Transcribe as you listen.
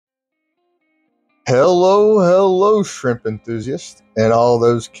Hello, shrimp enthusiasts, and all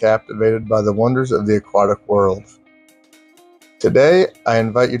those captivated by the wonders of the aquatic world. Today, I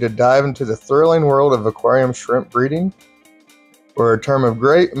invite you to dive into the thrilling world of aquarium shrimp breeding, where a term of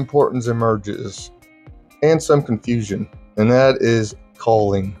great importance emerges, and some confusion, and that is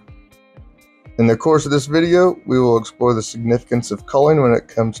culling. In the course of this video, we will explore the significance of culling when it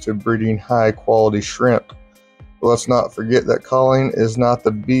comes to breeding high-quality shrimp. But let's not forget that culling is not the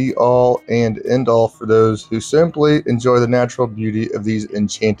be-all and end-all for those who simply enjoy the natural beauty of these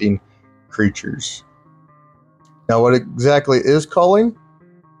enchanting creatures. Now, what exactly is culling?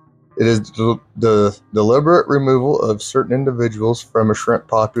 It is the deliberate removal of certain individuals from a shrimp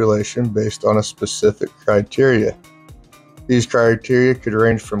population based on a specific criteria. These criteria could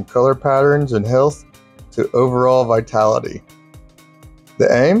range from color patterns and health to overall vitality.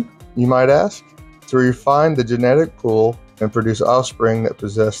 The aim, you might ask? To refine the genetic pool and produce offspring that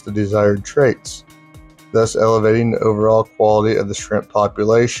possess the desired traits, thus elevating the overall quality of the shrimp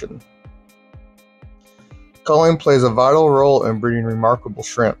population. Culling plays a vital role in breeding remarkable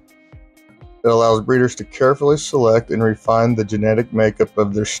shrimp. It allows breeders to carefully select and refine the genetic makeup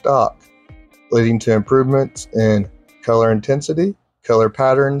of their stock, leading to improvements in color intensity, color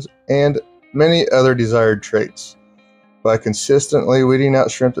patterns, and many other desired traits. By consistently weeding out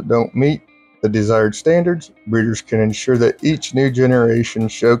shrimp that don't meet the desired standards, breeders can ensure that each new generation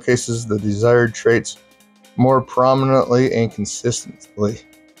showcases the desired traits more prominently and consistently.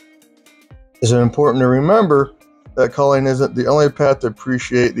 It's important to remember that culling isn't the only path to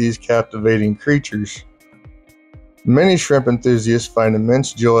appreciate these captivating creatures. Many shrimp enthusiasts find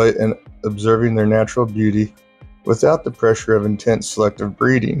immense joy in observing their natural beauty without the pressure of intense selective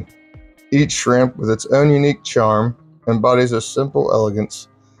breeding. Each shrimp, with its own unique charm, embodies a simple elegance,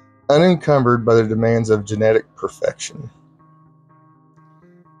 unencumbered by the demands of genetic perfection.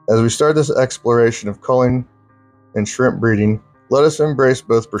 As we start this exploration of culling and shrimp breeding, let us embrace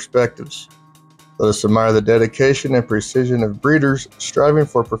both perspectives. Let us admire the dedication and precision of breeders striving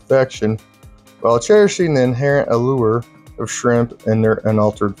for perfection while cherishing the inherent allure of shrimp in their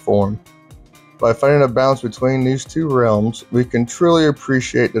unaltered form. By finding a balance between these two realms, we can truly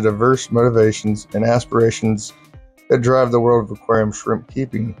appreciate the diverse motivations and aspirations that drive the world of aquarium shrimp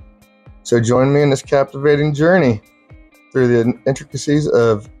keeping. So join me in this captivating journey through the intricacies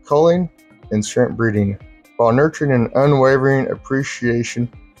of culling and shrimp breeding, while nurturing an unwavering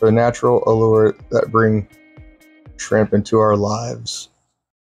appreciation for the natural allure that bring shrimp into our lives.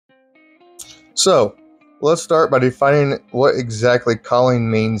 So, let's start by defining what exactly culling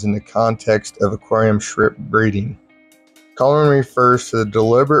means in the context of aquarium shrimp breeding. Culling refers to the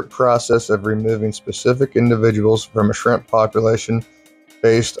deliberate process of removing specific individuals from a shrimp population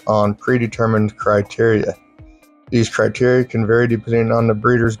based on predetermined criteria. These criteria can vary depending on the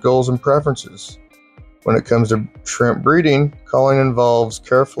breeder's goals and preferences. When it comes to shrimp breeding, culling involves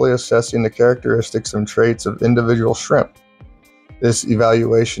carefully assessing the characteristics and traits of individual shrimp. This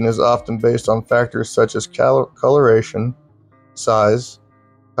evaluation is often based on factors such as coloration, size,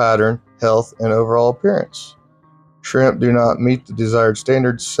 pattern, health, and overall appearance. Shrimp do not meet the desired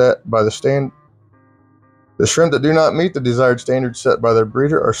standards set by the shrimp that do not meet the desired standards set by their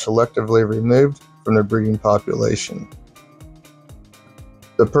breeder are selectively removed from their breeding population.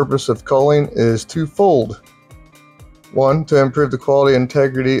 The purpose of culling is twofold. One, to improve the quality and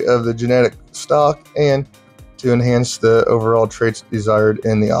integrity of the genetic stock, and to enhance the overall traits desired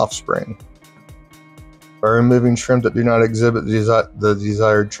in the offspring. By removing shrimp that do not exhibit the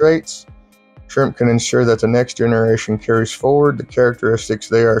desired traits, shrimp can ensure that the next generation carries forward the characteristics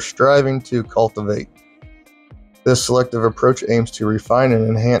they are striving to cultivate. This selective approach aims to refine and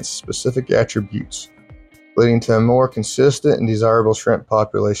enhance specific attributes, leading to a more consistent and desirable shrimp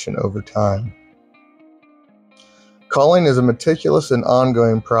population over time. Culling is a meticulous and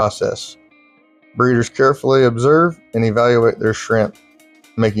ongoing process. Breeders carefully observe and evaluate their shrimp,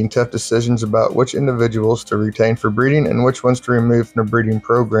 making tough decisions about which individuals to retain for breeding and which ones to remove from the breeding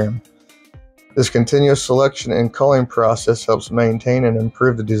program. This continuous selection and culling process helps maintain and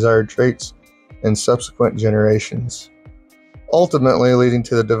improve the desired traits in subsequent generations, ultimately leading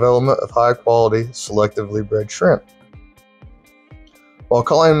to the development of high-quality, selectively bred shrimp. While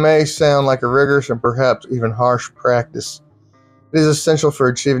culling may sound like a rigorous and perhaps even harsh practice, it is essential for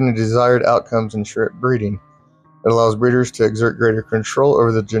achieving the desired outcomes in shrimp breeding. It allows breeders to exert greater control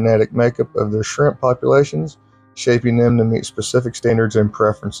over the genetic makeup of their shrimp populations, shaping them to meet specific standards and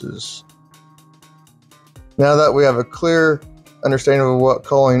preferences. Now that we have a clear understanding of what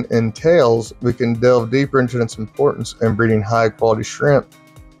culling entails, we can delve deeper into its importance in breeding high-quality shrimp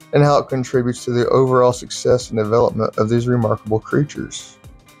and how it contributes to the overall success and development of these remarkable creatures.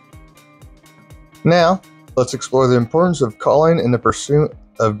 Now, let's explore the importance of culling in the pursuit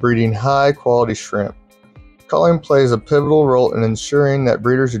of breeding high-quality shrimp. Culling plays a pivotal role in ensuring that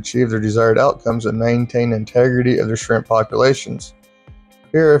breeders achieve their desired outcomes and maintain the integrity of their shrimp populations.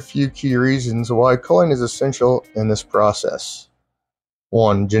 Here are a few key reasons why culling is essential in this process.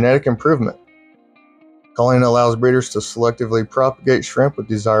 1. Genetic improvement. Culling allows breeders to selectively propagate shrimp with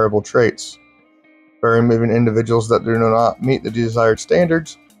desirable traits. By removing individuals that do not meet the desired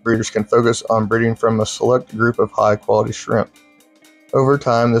standards, breeders can focus on breeding from a select group of high-quality shrimp. Over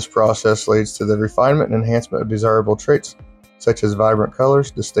time, this process leads to the refinement and enhancement of desirable traits, such as vibrant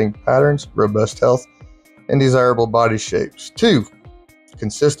colors, distinct patterns, robust health, and desirable body shapes. 2.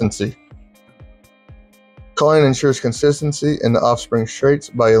 Consistency. Culling ensures consistency in the offspring traits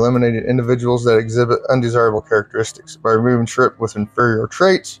by eliminating individuals that exhibit undesirable characteristics. By removing shrimp with inferior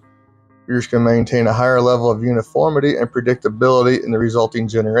traits, breeders can maintain a higher level of uniformity and predictability in the resulting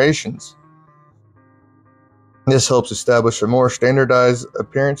generations. This helps establish a more standardized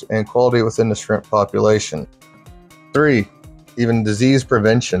appearance and quality within the shrimp population. 3. Even disease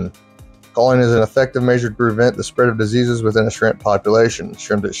prevention. Culling is an effective measure to prevent the spread of diseases within a shrimp population.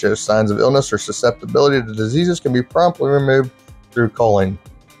 Shrimp that show signs of illness or susceptibility to diseases can be promptly removed through culling.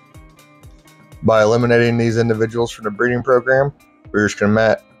 By eliminating these individuals from the breeding program, breeders can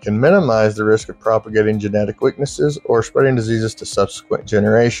minimize the risk of propagating genetic weaknesses or spreading diseases to subsequent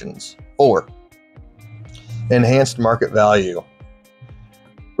generations. 4. Enhanced market value.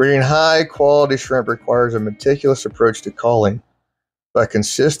 Breeding high-quality shrimp requires a meticulous approach to culling. By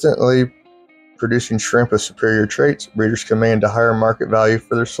consistently producing shrimp with superior traits, breeders command a higher market value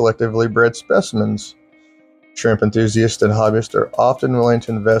for their selectively bred specimens. Shrimp enthusiasts and hobbyists are often willing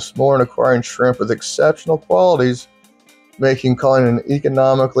to invest more in acquiring shrimp with exceptional qualities, making culling an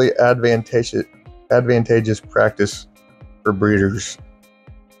economically advantageous practice for breeders.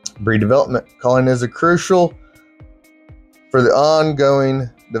 Breed development. Culling is crucial for the ongoing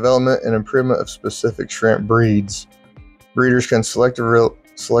development and improvement of specific shrimp breeds. Breeders can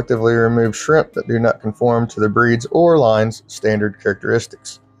selectively remove shrimp that do not conform to the breed's or line's standard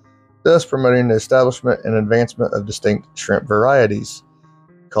characteristics, thus promoting the establishment and advancement of distinct shrimp varieties.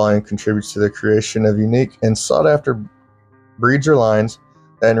 Culling contributes to the creation of unique and sought-after breeds or lines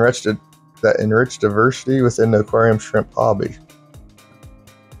that enrich diversity within the aquarium shrimp hobby.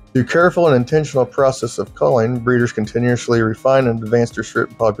 Through careful and intentional process of culling, breeders continuously refine and advance their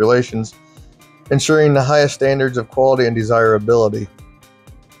shrimp populations, ensuring the highest standards of quality and desirability.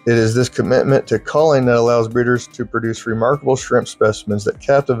 It is this commitment to culling that allows breeders to produce remarkable shrimp specimens that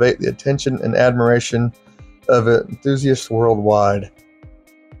captivate the attention and admiration of enthusiasts worldwide.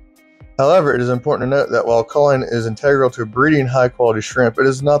 However, it is important to note that while culling is integral to breeding high-quality shrimp, it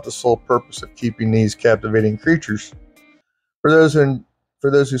is not the sole purpose of keeping these captivating creatures. For those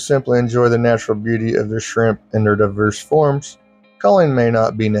who simply enjoy the natural beauty of their shrimp in their diverse forms, culling may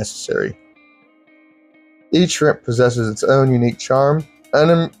not be necessary. Each shrimp possesses its own unique charm,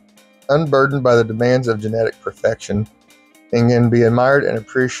 unburdened by the demands of genetic perfection, and can be admired and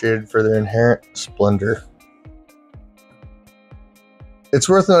appreciated for their inherent splendor. It's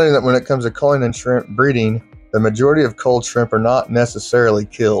worth noting that when it comes to culling and shrimp breeding, the majority of culled shrimp are not necessarily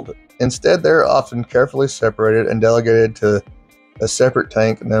killed. Instead, they are often carefully separated and delegated to a separate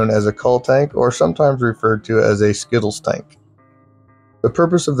tank known as a cull tank, or sometimes referred to as a Skittles tank. The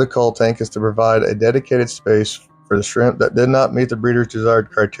purpose of the cull tank is to provide a dedicated space for the shrimp that did not meet the breeder's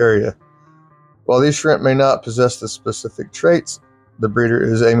desired criteria. While these shrimp may not possess the specific traits the breeder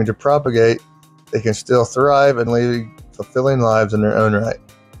is aiming to propagate, they can still thrive and lead fulfilling lives in their own right.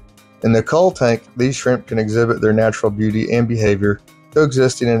 In the cull tank, these shrimp can exhibit their natural beauty and behavior,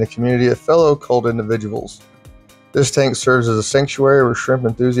 coexisting in a community of fellow culled individuals. This tank serves as a sanctuary where shrimp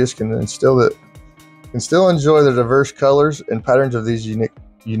enthusiasts can still enjoy the diverse colors and patterns of these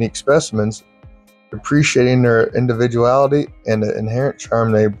unique specimens, appreciating their individuality and the inherent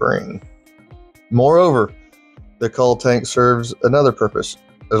charm they bring. Moreover, the cull tank serves another purpose.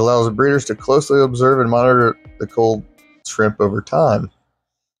 It allows breeders to closely observe and monitor the culled shrimp over time.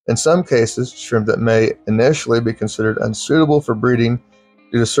 In some cases, shrimp that may initially be considered unsuitable for breeding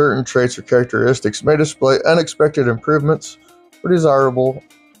due to certain traits or characteristics may display unexpected improvements or desirable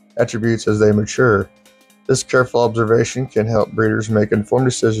attributes as they mature. This careful observation can help breeders make informed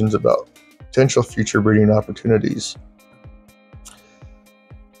decisions about potential future breeding opportunities.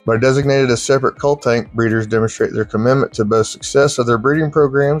 By designating a separate cull tank, breeders demonstrate their commitment to both success of their breeding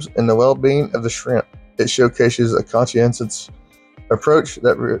programs and the well-being of the shrimp. It showcases a conscientious approach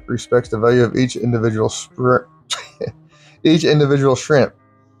that respects the value of each individual shrimp,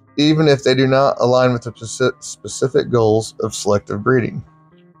 even if they do not align with the specific goals of selective breeding.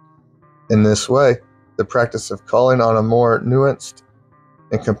 In this way, the practice of culling on a more nuanced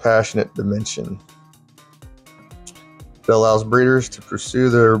and compassionate dimension that allows breeders to pursue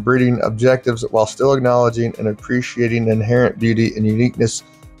their breeding objectives while still acknowledging and appreciating the inherent beauty and uniqueness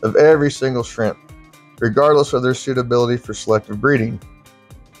of every single shrimp, regardless of their suitability for selective breeding.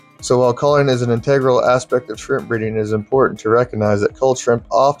 So while culling is an integral aspect of shrimp breeding, it is important to recognize that culled shrimp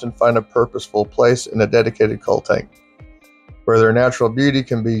often find a purposeful place in a dedicated cull tank, where their natural beauty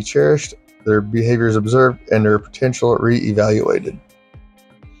can be cherished, their behaviors observed, and their potential re-evaluated.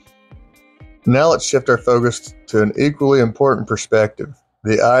 Now let's shift our focus to an equally important perspective,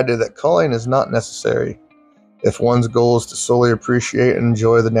 the idea that culling is not necessary if one's goal is to solely appreciate and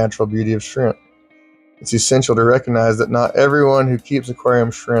enjoy the natural beauty of shrimp. It's essential to recognize that not everyone who keeps aquarium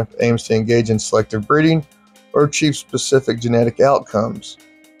shrimp aims to engage in selective breeding or achieve specific genetic outcomes.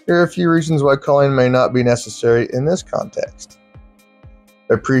 Here are a few reasons why culling may not be necessary in this context.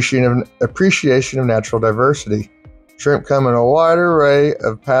 Appreciation of natural diversity. Shrimp come in a wide array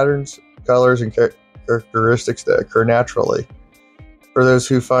of patterns, colors, and characteristics that occur naturally. For those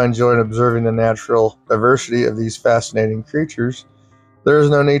who find joy in observing the natural diversity of these fascinating creatures, there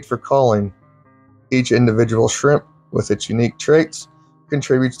is no need for culling. Each individual shrimp, with its unique traits,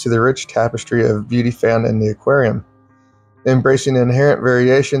 contributes to the rich tapestry of beauty found in the aquarium. Embracing the inherent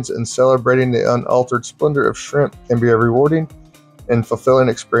variations and celebrating the unaltered splendor of shrimp can be a rewarding and fulfilling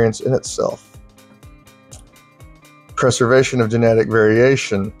experience in itself. Preservation of genetic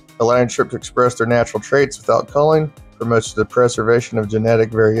variation. Allowing shrimp to express their natural traits without culling promotes the preservation of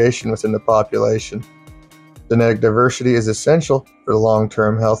genetic variation within the population. Genetic diversity is essential for the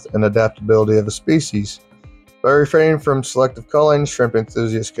long-term health and adaptability of a species. By refraining from selective culling, shrimp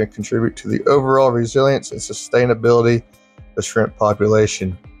enthusiasts can contribute to the overall resilience and sustainability of the shrimp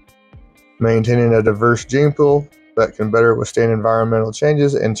population, maintaining a diverse gene pool that can better withstand environmental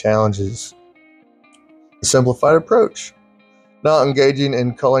changes and challenges. A simplified approach. Not engaging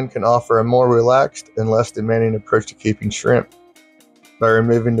in culling can offer a more relaxed and less demanding approach to keeping shrimp. By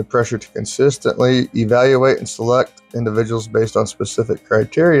removing the pressure to consistently evaluate and select individuals based on specific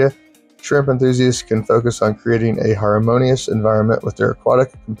criteria, shrimp enthusiasts can focus on creating a harmonious environment with their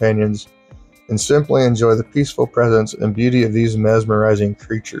aquatic companions and simply enjoy the peaceful presence and beauty of these mesmerizing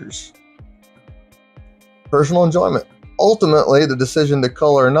creatures. Personal enjoyment. Ultimately, the decision to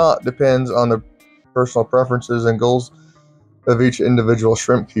cull or not depends on the personal preferences and goals of each individual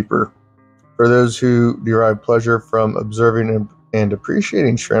shrimp keeper. For those who derive pleasure from observing and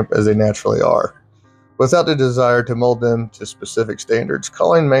appreciating shrimp as they naturally are, without the desire to mold them to specific standards,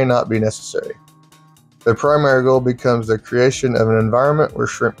 culling may not be necessary. The primary goal becomes the creation of an environment where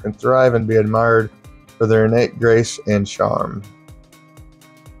shrimp can thrive and be admired for their innate grace and charm.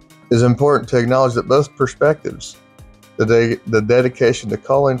 It is important to acknowledge that both perspectives, the dedication to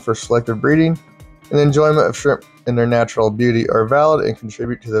culling for selective breeding and the enjoyment of shrimp in their natural beauty, are valid and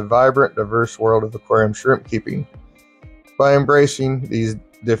contribute to the vibrant, diverse world of aquarium shrimp keeping. By embracing these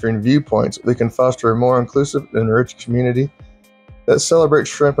different viewpoints, we can foster a more inclusive and rich community that celebrates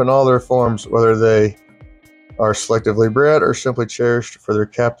shrimp in all their forms, whether they are selectively bred or simply cherished for their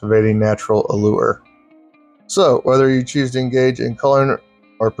captivating natural allure. So, whether you choose to engage in culling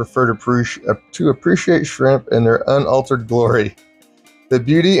or prefer to appreciate shrimp in their unaltered glory, the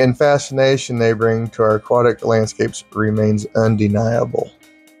beauty and fascination they bring to our aquatic landscapes remains undeniable.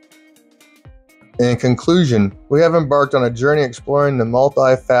 In conclusion, we have embarked on a journey exploring the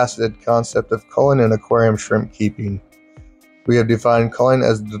multifaceted concept of culling and aquarium shrimp keeping. We have defined culling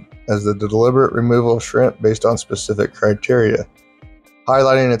as the deliberate removal of shrimp based on specific criteria,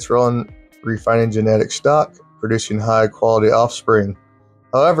 highlighting its role in refining genetic stock, producing high-quality offspring.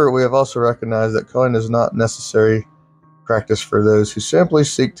 However, we have also recognized that culling is not necessary practice for those who simply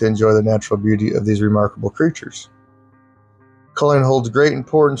seek to enjoy the natural beauty of these remarkable creatures. Culling holds great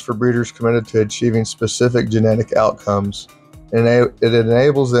importance for breeders committed to achieving specific genetic outcomes, and it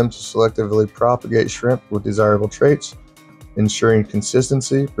enables them to selectively propagate shrimp with desirable traits, ensuring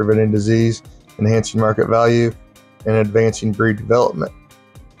consistency, preventing disease, enhancing market value, and advancing breed development.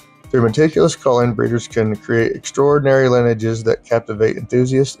 Through meticulous culling, breeders can create extraordinary lineages that captivate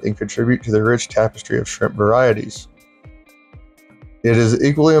enthusiasts and contribute to the rich tapestry of shrimp varieties. It is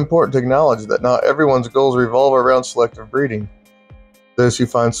equally important to acknowledge that not everyone's goals revolve around selective breeding. Those who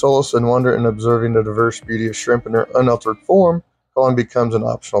find solace and wonder in observing the diverse beauty of shrimp in their unaltered form, culling becomes an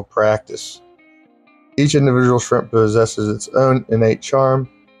optional practice. Each individual shrimp possesses its own innate charm,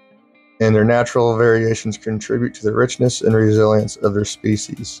 and their natural variations contribute to the richness and resilience of their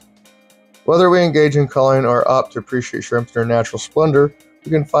species. Whether we engage in culling or opt to appreciate shrimp in their natural splendor,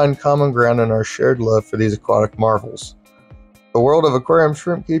 we can find common ground in our shared love for these aquatic marvels. The world of aquarium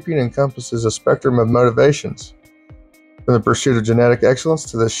shrimp keeping encompasses a spectrum of motivations, from the pursuit of genetic excellence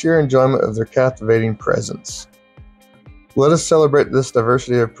to the sheer enjoyment of their captivating presence. Let us celebrate this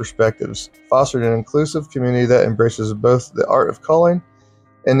diversity of perspectives, fostering an inclusive community that embraces both the art of culling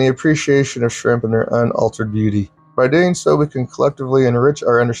and the appreciation of shrimp in their unaltered beauty. By doing so, we can collectively enrich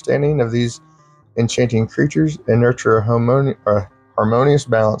our understanding of these enchanting creatures and nurture a harmonious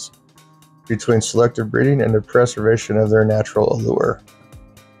balance between selective breeding and the preservation of their natural allure.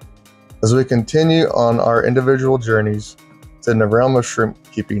 As we continue on our individual journeys within the realm of shrimp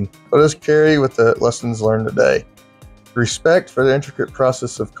keeping, let us carry with the lessons learned today: respect for the intricate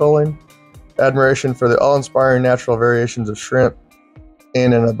process of culling, admiration for the awe-inspiring natural variations of shrimp,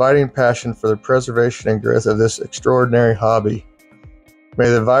 and an abiding passion for the preservation and growth of this extraordinary hobby. May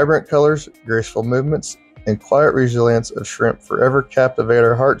the vibrant colors, graceful movements, and quiet resilience of shrimp forever captivate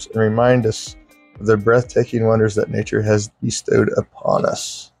our hearts and remind us of the breathtaking wonders that nature has bestowed upon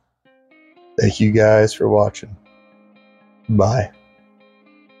us. Thank you guys for watching. Bye.